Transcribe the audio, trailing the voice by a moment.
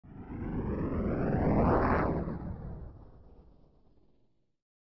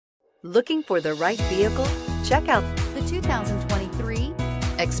Looking for the right vehicle? Check out the 2023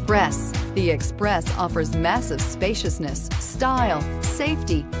 Express. The Express offers massive spaciousness, style,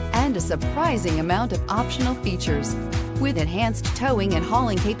 safety, and a surprising amount of optional features. With enhanced towing and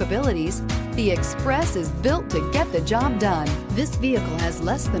hauling capabilities, the Express is built to get the job done. This vehicle has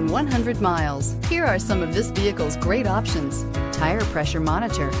less than 100 miles. Here are some of this vehicle's great options: tire pressure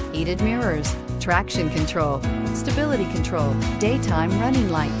monitor, heated mirrors, traction control, stability control, daytime running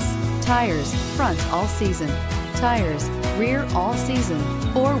lights, tires, front all season, tires, rear all season,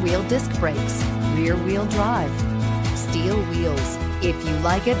 four-wheel disc brakes, rear wheel drive, steel wheels. If you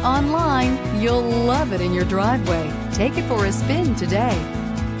like it online, you'll love it in your driveway. Take it for a spin today.